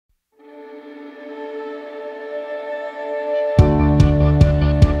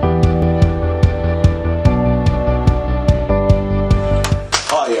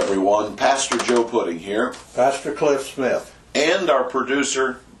here. Pastor Cliff Smith. And our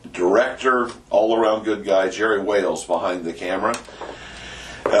producer, director, all-around good guy, Jerry Wales, behind the camera.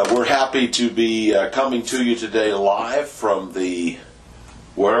 We're happy to be coming to you today live from the,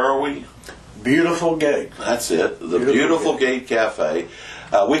 where are we? Beautiful Gate. That's it, the Beautiful Gate Cafe.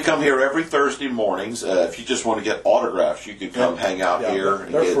 We come here every Thursday mornings. If you just want to get autographs, you could come hang out here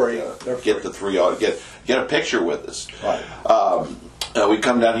and they're free. Get the three get a picture with us. Right. We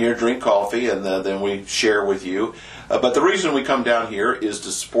come down here, drink coffee, and then we share with you. But the reason we come down here is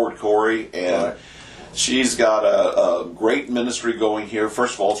to support Corey, and she's got a great ministry going here.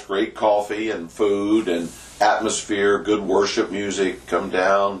 First of all, it's great coffee and food and atmosphere, good worship music. Come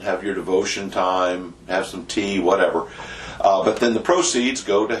down, have your devotion time, have some tea, whatever. But then the proceeds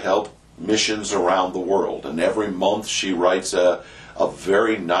go to help missions around the world. And every month she writes a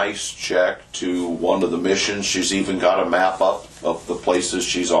very nice check to one of the missions. She's even got a map up of the places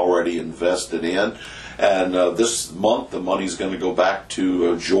she's already invested in. And this month the money's going to go back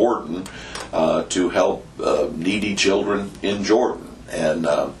to Jordan to help needy children in Jordan. And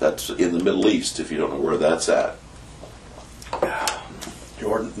that's in the Middle East, if you don't know where that's at.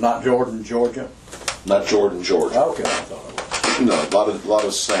 Jordan, not Jordan, Georgia? Not Jordan, Georgia. Okay, I thought it was. No, a lot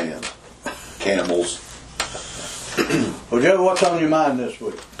of sand. Camels. Well, Joe, what's on your mind this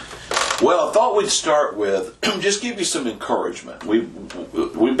week? Well, I thought we'd start with just give you some encouragement.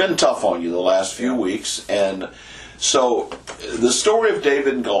 We've been tough on you the last few weeks, and so the story of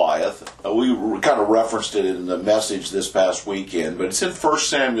David and Goliath, we kind of referenced it in the message this past weekend, but it's in 1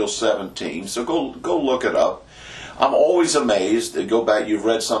 Samuel 17, so go look it up. I'm always amazed that go back, you've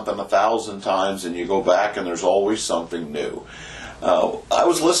read something 1,000 times and you go back and there's always something new. I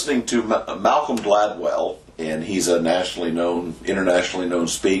was listening to Malcolm Gladwell, and he's a internationally known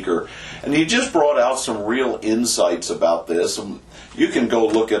speaker, and he just brought out some real insights about this. And you can go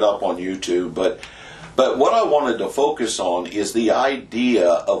look it up on YouTube, but what I wanted to focus on is the idea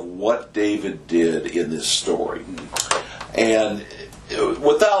of what David did in this story. And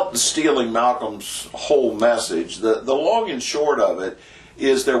without stealing Malcolm's whole message, the long and short of it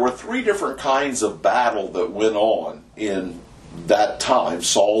is there were three different kinds of battle that went on in that time.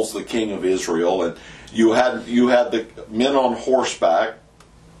 Saul's the king of Israel, and you had the men on horseback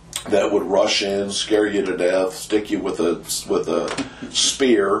that would rush in, scare you to death, stick you with a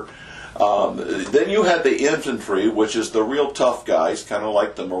spear. Then you had the infantry, which is the real tough guys, kind of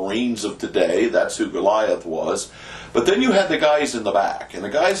like the Marines of today. That's who Goliath was. But then you had the guys in the back, and the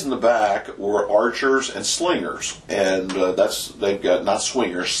guys in the back were archers and slingers, and they've got not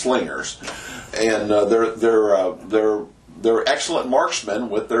swingers, slingers, and they're excellent marksmen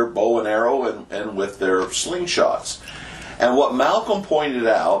with their bow and arrow and with their slingshots. And what Malcolm pointed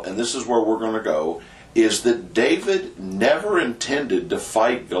out, and this is where we're going to go, is that David never intended to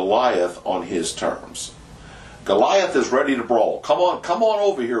fight Goliath on his terms. Goliath is ready to brawl. Come on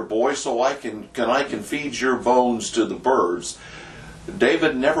over here, boy, so I can feed your bones to the birds.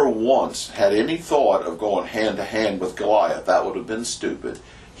 David never once had any thought of going hand to hand with Goliath. That would have been stupid.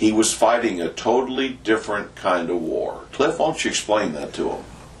 He was fighting a totally different kind of war. Cliff, why don't you explain that to him?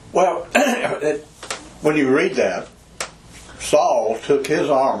 Well, when you read that, Saul took his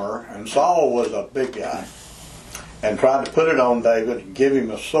armor, and Saul was a big guy, and tried to put it on David and give him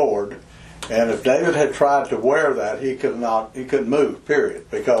a sword. And if David had tried to wear that, he couldn't move, period,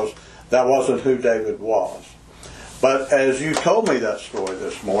 because that wasn't who David was. But as you told me that story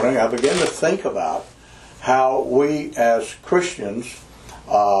this morning, I began to think about how we as Christians,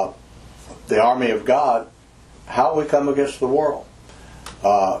 the army of God, how we come against the world.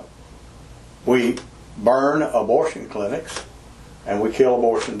 We burn abortion clinics and we kill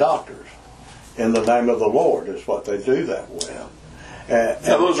abortion doctors in the name of the Lord is what they do that with.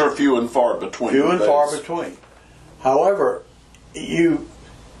 Now those are few and far between. Few and far between. However,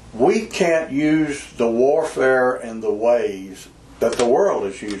 we can't use the warfare in the ways that the world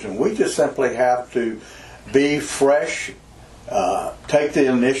is using. We just simply have to be fresh, take the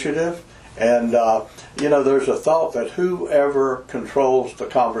initiative, and there's a thought that whoever controls the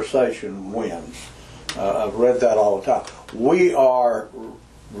conversation wins. I've read that all the time. We are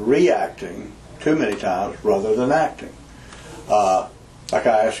reacting too many times rather than acting. Like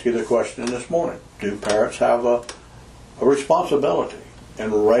I asked you the question this morning, do parents have a responsibility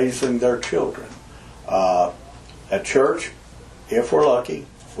in raising their children? At church, if we're lucky,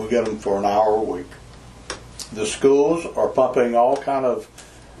 we get them for an hour a week. The schools are pumping all kind of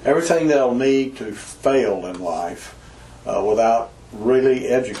everything they'll need to fail in life without really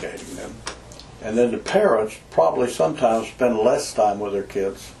educating them. And then the parents probably sometimes spend less time with their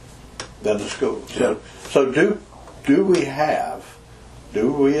kids than the schools. Yeah. So do we have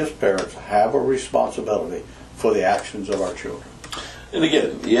do we as parents have a responsibility for the actions of our children? And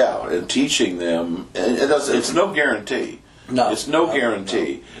again, and teaching them, and it's no guarantee. No. It's no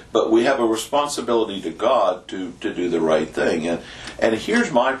guarantee. But we have a responsibility to God to do the right thing. And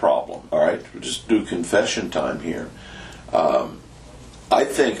here's my problem, all right? We'll just do confession time here. I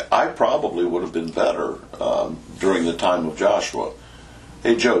think I probably would have been better during the time of Joshua.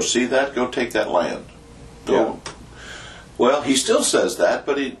 Hey, Joe, see that? Go take that land. Go. Yeah. Well, he still says that,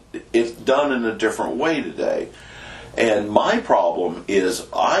 but it's done in a different way today. And my problem is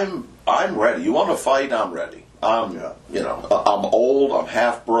I'm ready. You want to fight? I'm ready. I'm old. I'm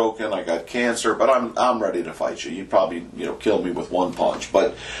half broken. I got cancer, but I'm ready to fight you. You'd probably kill me with one punch.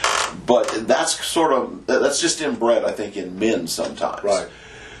 But that's just inbred, I think, in men sometimes. Right.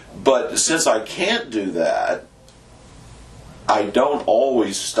 But since I can't do that, I don't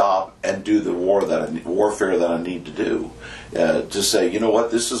always stop and do the warfare that I need to do. To say, you know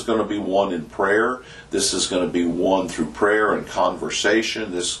what, this is going to be won in prayer. This is going to be won through prayer and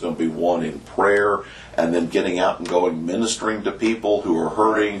conversation. This is going to be won in prayer, and then getting out and going ministering to people who are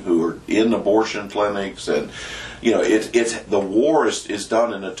hurting, who are in abortion clinics, and it's the war is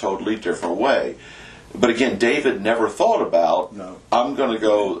done in a totally different way. But again, David never thought about. No. I'm going to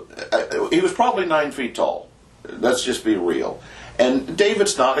go. He was probably 9 feet tall. Let's just be real. And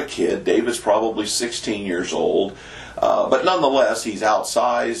David's not a kid. David's probably 16 years old. But nonetheless, he's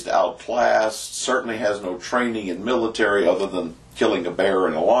outsized, outclassed, certainly has no training in military other than killing a bear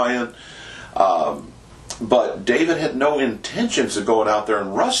and a lion. But David had no intentions of going out there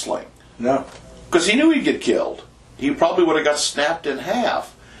and wrestling. No. Because he knew he'd get killed. He probably would have got snapped in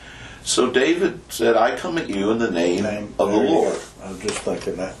half. So David said, I come at you in the name of the Lord. I was just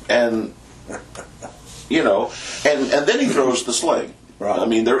thinking that. And, and then he throws the sling. Right. I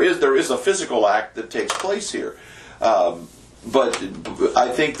mean, there is a physical act that takes place here. But I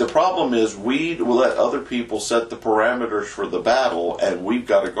think the problem is we will let other people set the parameters for the battle, and we've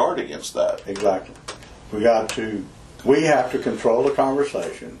got to guard against that. Exactly. We have to control the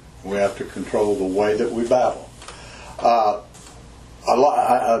conversation. We have to control the way that we battle.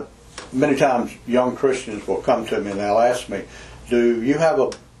 Many times young Christians will come to me and they'll ask me, do you have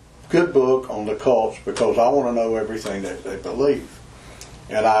a good book on the cults, because I want to know everything that they believe.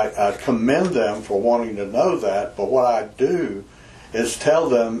 And I commend them for wanting to know that, but what I do is tell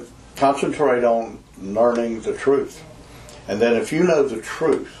them, concentrate on learning the truth. And then if you know the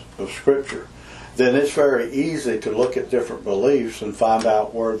truth of Scripture, then it's very easy to look at different beliefs and find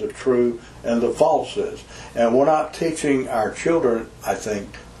out where the true and the false is. And we're not teaching our children, I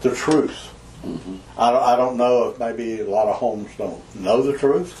think, the truth. Mm-hmm. I don't know if maybe a lot of homes don't know the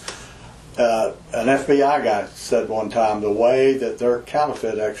truth. An FBI guy said one time the way that their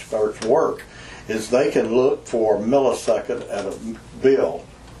counterfeit experts work is they can look for a millisecond at a bill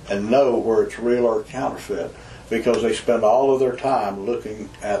and know where it's real or counterfeit, because they spend all of their time looking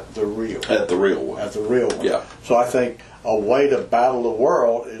at the real. At the real one. At the real one. Yeah. So I think a way to battle the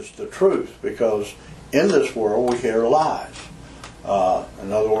world is the truth, because in this world we hear lies.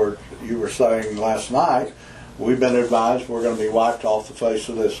 In other words, you were saying last night, we've been advised we're going to be wiped off the face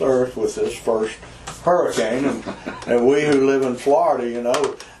of this earth with this first hurricane. And we who live in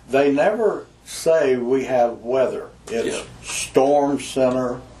Florida, they never say we have weather. It's storm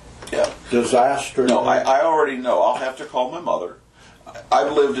center, disaster. No, I already know. I'll have to call my mother.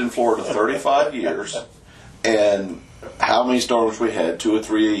 I've lived in Florida 35 years, and how many storms we had? 2 or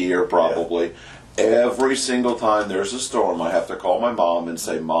 3 a year, probably. Yeah. Every single time there's a storm, I have to call my mom and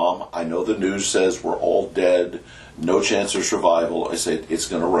say, Mom, I know the news says we're all dead, no chance of survival. I say, it's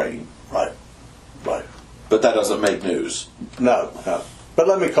going to rain. Right. But that doesn't make news. No. But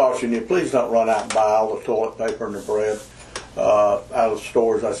let me caution you, please don't run out and buy all the toilet paper and the bread out of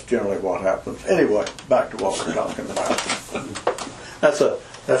stores. That's generally what happens. Anyway, back to what we're talking about.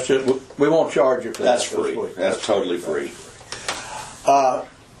 That's just, we won't charge you for that. That's free. That's totally free.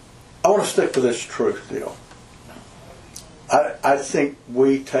 I want to stick to this truth deal. I think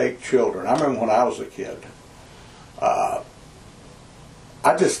we take children. I remember when I was a kid, I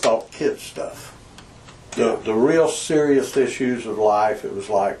just thought kid stuff. The real serious issues of life, it was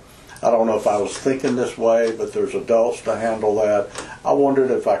like, I don't know if I was thinking this way, but there's adults to handle that. I wondered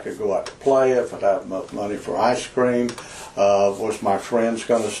if I could go out to play, if I'd have enough money for ice cream, was my friends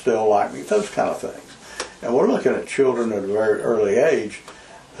going to still like me, those kind of things. And we're looking at children at a very early age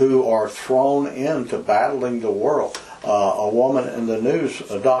who are thrown into battling the world. A woman in the news,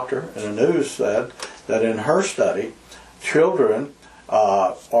 a doctor in the news, said that in her study, children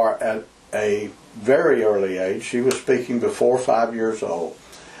are at a very early age, she was speaking before 5 years old,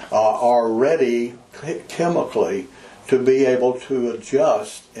 are ready chemically to be able to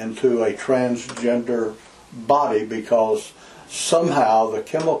adjust into a transgender body, because somehow the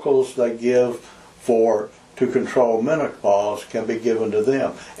chemicals they give to control menopause can be given to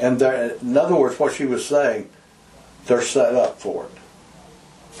them. And in other words, what she was saying, they're set up for it.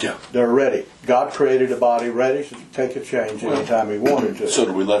 Yeah. They're ready. God created a body ready to take a change anytime He wanted to. So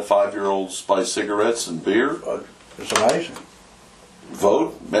do we let 5-year-olds buy cigarettes and beer? It's amazing.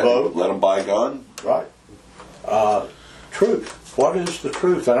 Vote? Vote. Let them buy a gun? Right. Truth. What is the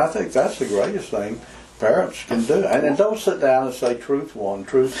truth? And I think that's the greatest thing parents can do. And don't sit down and say truth one,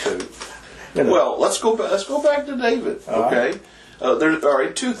 truth two. You know. Well, let's go back to David. Okay, all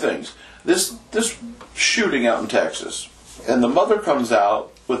right. Two things. This shooting out in Texas, and the mother comes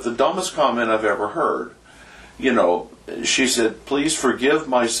out with the dumbest comment I've ever heard. You know, she said, "Please forgive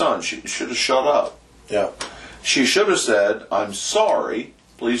my son." She should have shut up. Yeah. She should have said, "I'm sorry.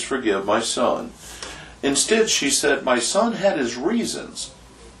 Please forgive my son." Instead, she said, "My son had his reasons."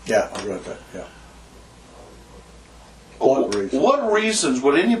 Yeah, I read that. Yeah. What reasons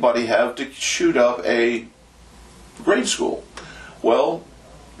would anybody have to shoot up a grade school? Well,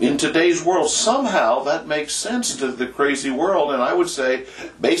 in today's world, somehow that makes sense to the crazy world, and I would say,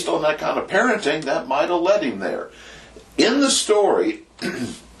 based on that kind of parenting, that might have led him there. In the story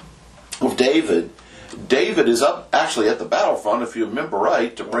of David is up actually at the battlefront, if you remember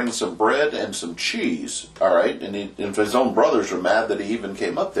right, to bring some bread and some cheese, all right? And his own brothers are mad that he even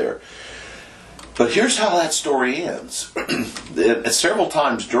came up there. But here's how that story ends. Several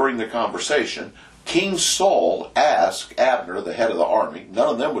times during the conversation, King Saul asked Abner, the head of the army, none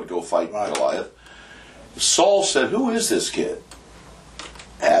of them would go fight Goliath. Saul said, "Who is this kid?"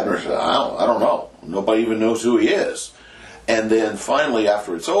 Abner said, I don't know. Nobody even knows who he is. And then finally,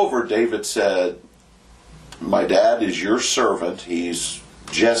 after it's over, David said, "My dad is your servant. He's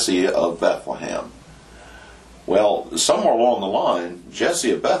Jesse of Bethlehem." Well, somewhere along the line,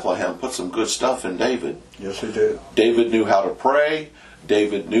 Jesse of Bethlehem put some good stuff in David. Yes, he did. David knew how to pray.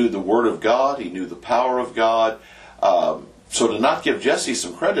 David knew the Word of God. He knew the power of God. So to not give Jesse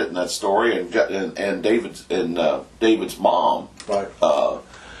some credit in that story, and David's mom, right?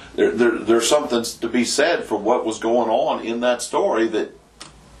 There's something to be said for what was going on in that story that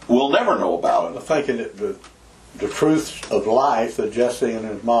we'll never know about. I'm thinking that the truths of life that Jesse and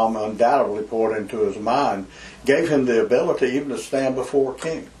his mom undoubtedly poured into his mind gave him the ability even to stand before a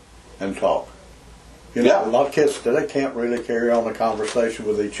king and talk. You know, a lot of kids today can't really carry on a conversation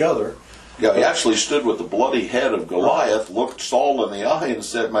with each other. Yeah, he actually stood with the bloody head of Goliath, looked Saul in the eye, and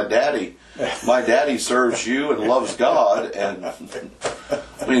said, "My daddy serves you and loves God." And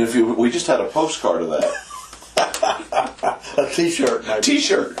I mean, we just had a postcard of that. A T-shirt, maybe.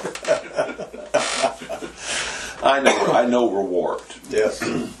 T-shirt. I know we're warped. Yes.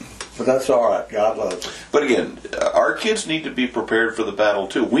 But that's all right. God loves us. But again, our kids need to be prepared for the battle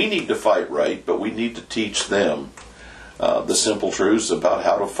too. We need to fight right, but we need to teach them the simple truths about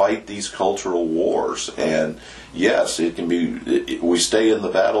how to fight these cultural wars. And yes, it can be. We stay in the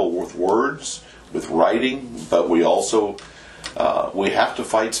battle with words, with writing, but we also we have to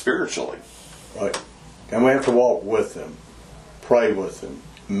fight spiritually. Right. And we have to walk with them, pray with them,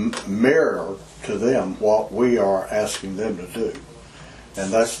 mirror to them what we are asking them to do.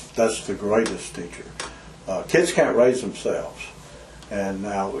 And that's the greatest teacher. Kids can't raise themselves. And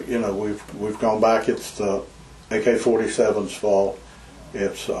now, you know, we've gone back. It's the AK-47's fault.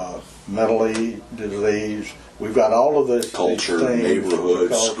 It's mentally disease. We've got all of this culture,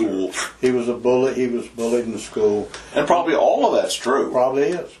 neighborhood, school. He was a bully. He was bullied in school. And probably all of that's true. Probably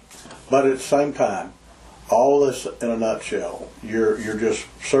is. But at the same time, all this in a nutshell, you're just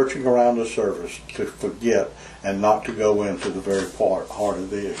searching around the surface to forget and not to go into the very heart of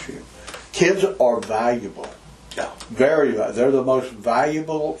the issue. Kids are valuable. Yeah. Very valuable. They're the most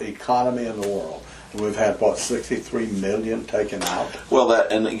valuable economy in the world. We've had, 63 million taken out? Well,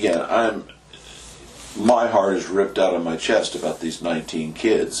 and again, my heart is ripped out of my chest about these 19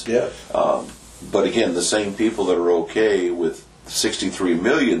 kids. Yes. But again, the same people that are okay with 63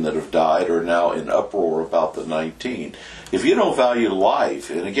 million that have died are now in uproar about the 19. If you don't value life,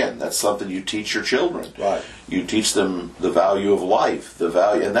 and again, that's something you teach your children. Right. You teach them the value of life,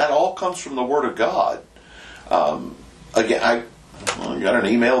 and that all comes from the Word of God. Again, I got an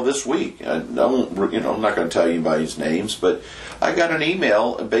email this week. I'm not going to tell you anybody's names, but I got an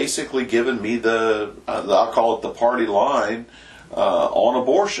email basically giving me I'll call it the party line on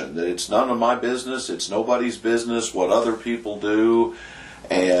abortion. That it's none of my business. It's nobody's business what other people do.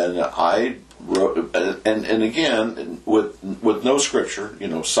 And I wrote, and again, with no scripture,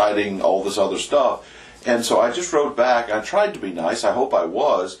 citing all this other stuff. And so I just wrote back. I tried to be nice. I hope I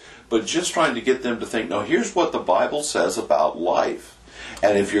was. But just trying to get them to think, no, here's what the Bible says about life.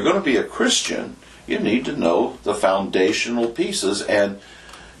 And if you're going to be a Christian, you need to know the foundational pieces. And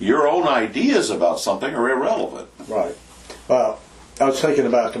your own ideas about something are irrelevant. Right. Well, I was thinking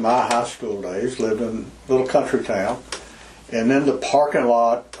about my high school days, lived in a little country town. And in the parking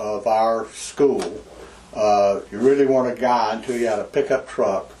lot of our school, you really weren't a guy until you had a pickup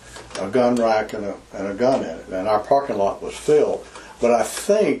truck, a gun rack, and a gun in it. And our parking lot was filled. But I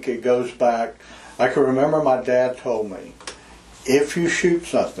think it goes back, I can remember my dad told me, if you shoot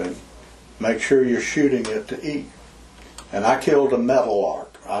something, make sure you're shooting it to eat. And I killed a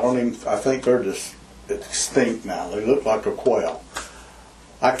meadowlark. I think they're just extinct now. They look like a quail.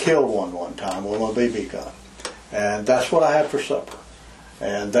 I killed one time with my BB gun. And that's what I had for supper.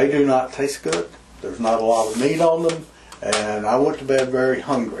 And they do not taste good. There's not a lot of meat on them. And I went to bed very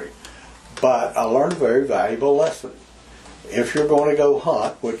hungry. But I learned a very valuable lesson. If you're going to go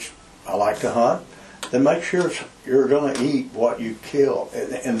hunt, which I like to hunt, then make sure you're going to eat what you kill.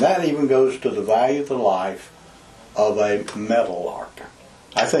 And that even goes to the value of the life of a meadowlark.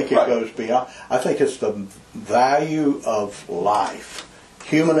 I think it goes beyond. I think it's the value of life.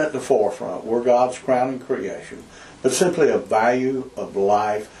 Human at the forefront. We're God's crowning creation. But simply a value of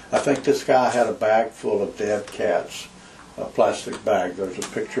life. I think this guy had a bag full of dead cats. A plastic bag. There's a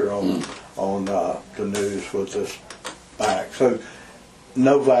picture on the news with this bag. So,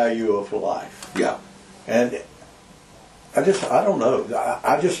 no value of life. Yeah. And I don't know.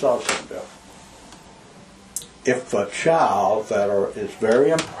 I just thought something else. If a child is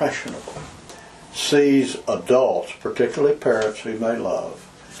very impressionable sees adults, particularly parents who may love,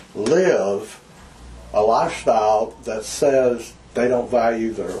 live a lifestyle that says they don't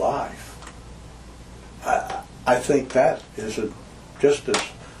value their life, I think that is just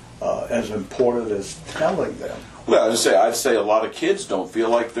as important as telling them. Well, I'd say a lot of kids don't feel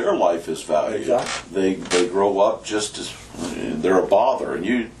like their life is valued. Exactly. They grow up just as they're a bother, and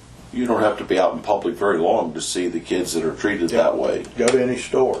you don't have to be out in public very long to see the kids that are treated that way. Go to any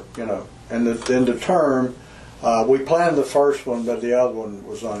store, And then the term, we planned the first one, but the other one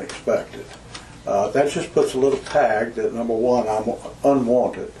was unexpected. That just puts a little tag that, number one, I'm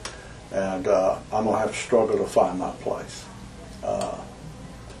unwanted, and I'm going to have to struggle to find my place.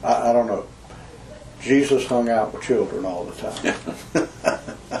 I don't know. Jesus hung out with children all the time.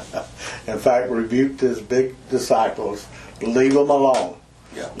 In fact, rebuked his big disciples, leave them alone.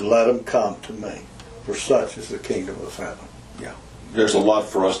 Yeah. Let them come to me, for such is the kingdom of heaven. Yeah. There's a lot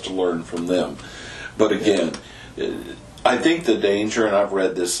for us to learn from them. But again, I think the danger, and I've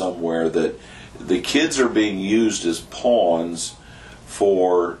read this somewhere, that the kids are being used as pawns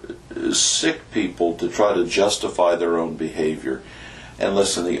for sick people to try to justify their own behavior. And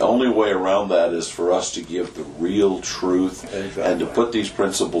listen, the only way around that is for us to give the real truth and to put these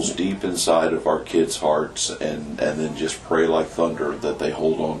principles deep inside of our kids' hearts and then just pray like thunder that they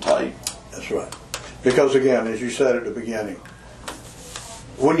hold on tight. That's right. Because again, as you said at the beginning,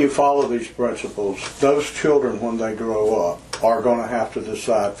 when you follow these principles, those children, when they grow up, are going to have to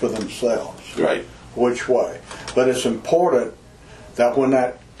decide for themselves which way. But it's important that when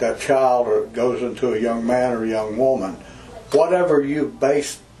that child goes into a young man or a young woman, whatever you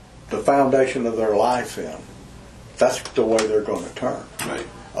base the foundation of their life in, that's the way they're going to turn. Right.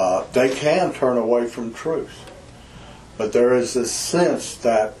 They can turn away from truth. But there is this sense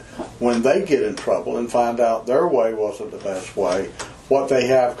that when they get in trouble and find out their way wasn't the best way, what they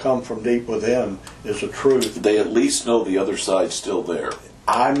have come from deep within is the truth. They at least know the other side's still there.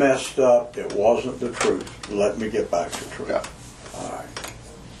 I messed up. It wasn't the truth. Let me get back to truth. Yeah. All right.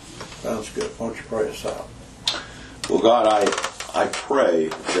 Sounds good. Why don't you pray us out? Well, God, I pray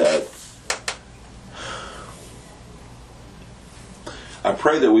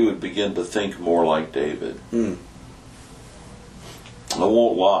that we would begin to think more like David. I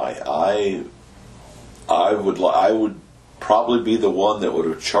won't lie. I would probably be the one that would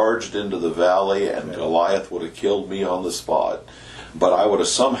have charged into the valley, and Goliath would have killed me on the spot. But I would have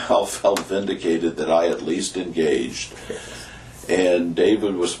somehow felt vindicated that I at least engaged. And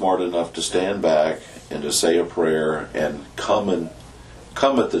David was smart enough to stand back and to say a prayer and come at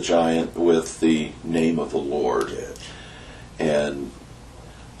the giant with the name of the Lord. And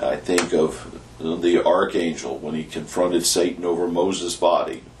I think of the archangel when he confronted Satan over Moses'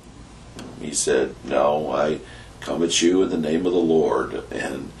 body. He said, "No, I come at you in the name of the Lord."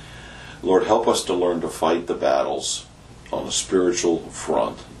 And Lord, help us to learn to fight the battles on a spiritual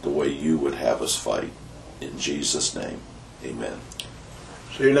front the way you would have us fight. In Jesus' name, amen.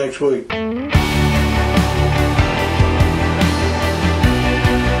 See you next week.